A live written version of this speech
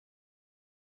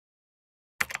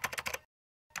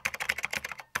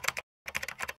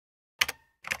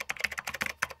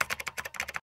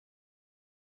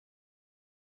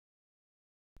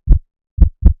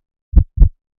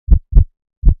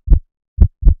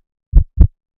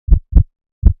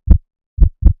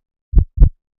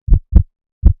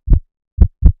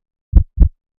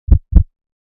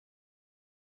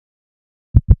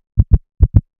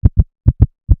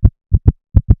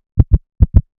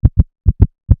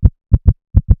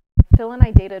Phil and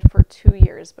I dated for 2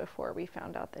 years before we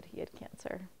found out that he had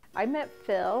cancer. I met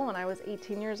Phil when I was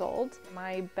 18 years old.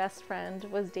 My best friend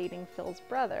was dating Phil's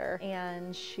brother,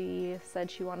 and she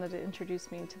said she wanted to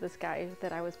introduce me to this guy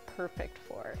that I was perfect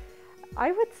for.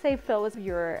 I would say Phil was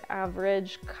your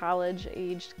average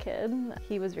college-aged kid.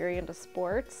 He was very into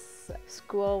sports.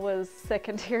 School was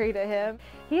secondary to him.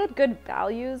 He had good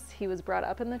values. He was brought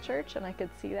up in the church, and I could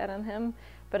see that in him.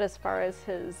 But as far as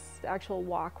his actual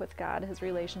walk with God, his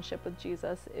relationship with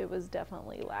Jesus, it was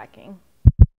definitely lacking.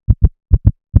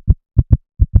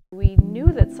 We knew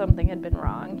that something had been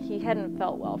wrong. He hadn't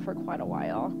felt well for quite a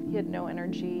while. He had no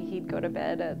energy. He'd go to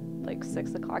bed at like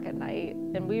 6 o'clock at night.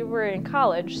 And we were in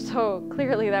college, so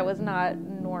clearly that was not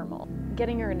normal.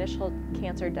 Getting your initial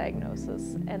cancer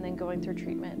diagnosis and then going through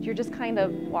treatment, you're just kind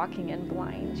of walking in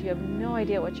blind. You have no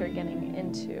idea what you're getting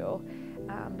into.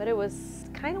 But it was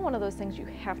kind of one of those things you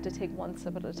have to take one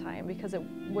step at a time, because it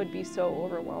would be so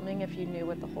overwhelming if you knew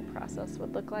what the whole process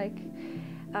would look like.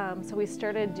 So we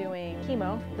started doing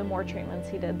chemo. The more treatments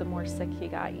he did, the more sick he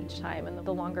got each time, and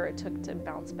the longer it took to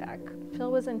bounce back.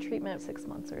 Phil was in treatment 6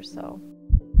 months or so.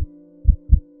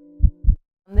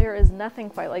 There is nothing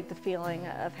quite like the feeling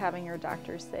of having your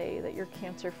doctor say that you're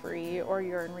cancer-free or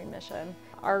you're in remission.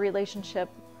 Our relationship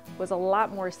was a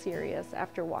lot more serious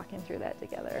after walking through that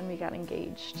together, and we got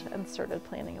engaged and started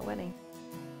planning a wedding.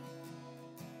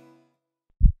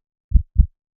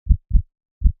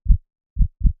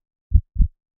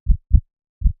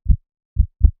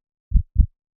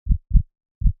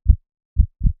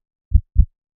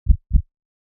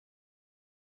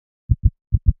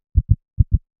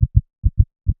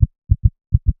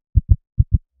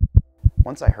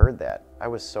 Once I heard that, I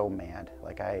was so mad.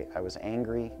 Like I was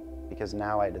angry, because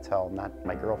now I had to tell, not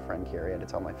my girlfriend Carrie, I had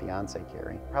to tell my fiance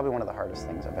Carrie. Probably one of the hardest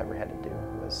things I've ever had to do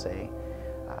was say,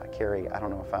 Carrie, I don't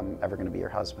know if I'm ever going to be your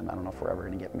husband. I don't know if we're ever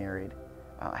going to get married.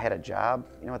 I had a job,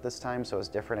 at this time, so it was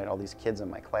different. I had all these kids in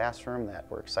my classroom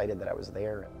that were excited that I was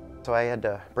there. So I had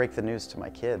to break the news to my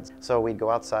kids. So we'd go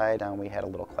outside and we had a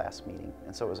little class meeting.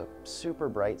 And so it was a super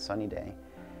bright, sunny day.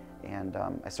 And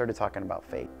I started talking about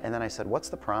faith. And then I said, what's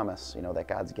the promise, that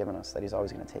God's given us, that He's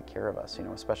always going to take care of us,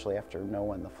 especially after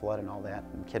Noah and the flood and all that.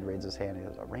 And the kid raised his hand and he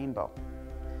goes, a rainbow.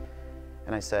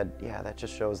 And I said, yeah, that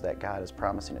just shows that God is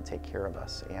promising to take care of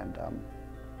us. And I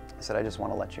said, I just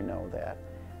want to let you know that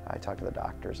I talked to the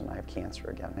doctors and I have cancer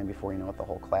again. And before you know it, the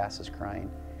whole class is crying.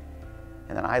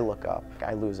 And then I look up,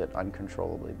 I lose it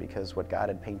uncontrollably, because what God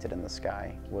had painted in the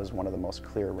sky was one of the most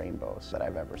clear rainbows that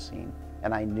I've ever seen.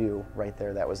 And I knew right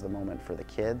there that was the moment for the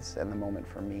kids and the moment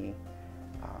for me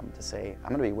to say, I'm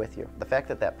going to be with you. The fact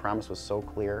that that promise was so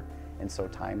clear and so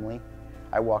timely,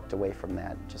 I walked away from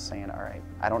that just saying, all right,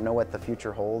 I don't know what the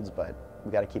future holds, but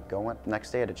we got to keep going. The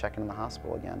next day I had to check into the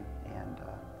hospital again and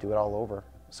do it all over.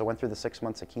 So I went through the 6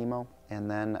 months of chemo, and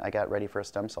then I got ready for a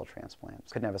stem cell transplant.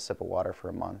 Couldn't have a sip of water for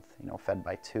a month, fed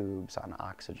by tubes, on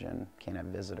oxygen, can't have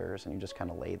visitors, and you just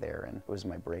kind of lay there, and it was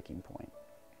my breaking point.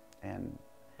 And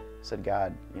I said,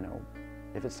 God,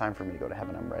 if it's time for me to go to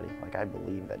heaven, I'm ready. Like, I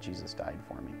believe that Jesus died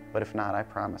for me. But if not, I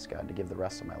promise, God, to give the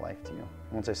rest of my life to you.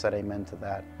 Once I said amen to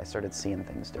that, I started seeing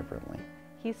things differently.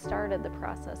 He started the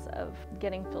process of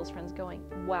getting Phil's friends going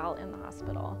while in the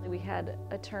hospital. We had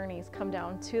attorneys come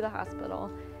down to the hospital,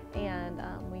 and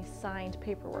we signed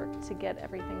paperwork to get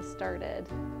everything started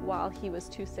while he was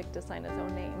too sick to sign his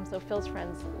own name. So Phil's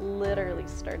friends literally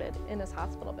started in his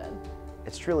hospital bed.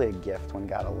 It's truly a gift when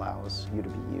God allows you to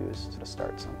be used to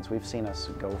start something. So we've seen us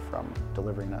go from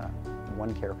delivering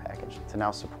one care package to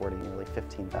now supporting nearly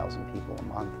 15,000 people a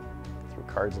month through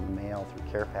cards in the mail,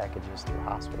 through care packages, through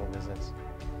hospital visits.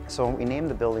 So we named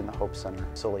the building the Hope Center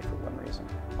solely for one reason.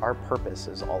 Our purpose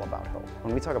is all about hope.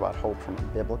 When we talk about hope from a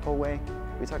biblical way,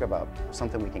 we talk about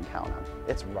something we can count on.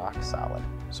 It's rock solid.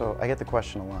 So I get the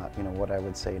question a lot, what I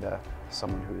would say to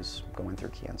someone who's going through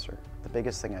cancer. The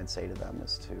biggest thing I'd say to them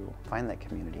is to find that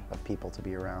community of people to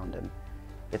be around, and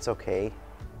it's okay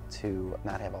to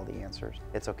not have all the answers.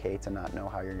 It's okay to not know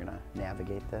how you're gonna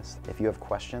navigate this. If you have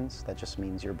questions, that just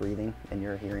means you're breathing and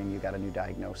you're hearing you got a new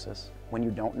diagnosis. When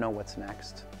you don't know what's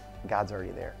next, God's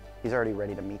already there. He's already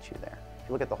ready to meet you there. If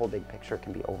you look at the whole big picture, it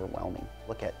can be overwhelming.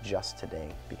 Look at just today,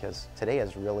 because today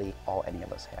is really all any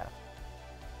of us have.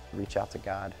 Reach out to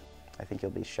God. I think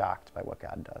you'll be shocked by what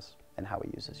God does and how He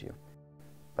uses you.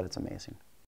 But it's amazing.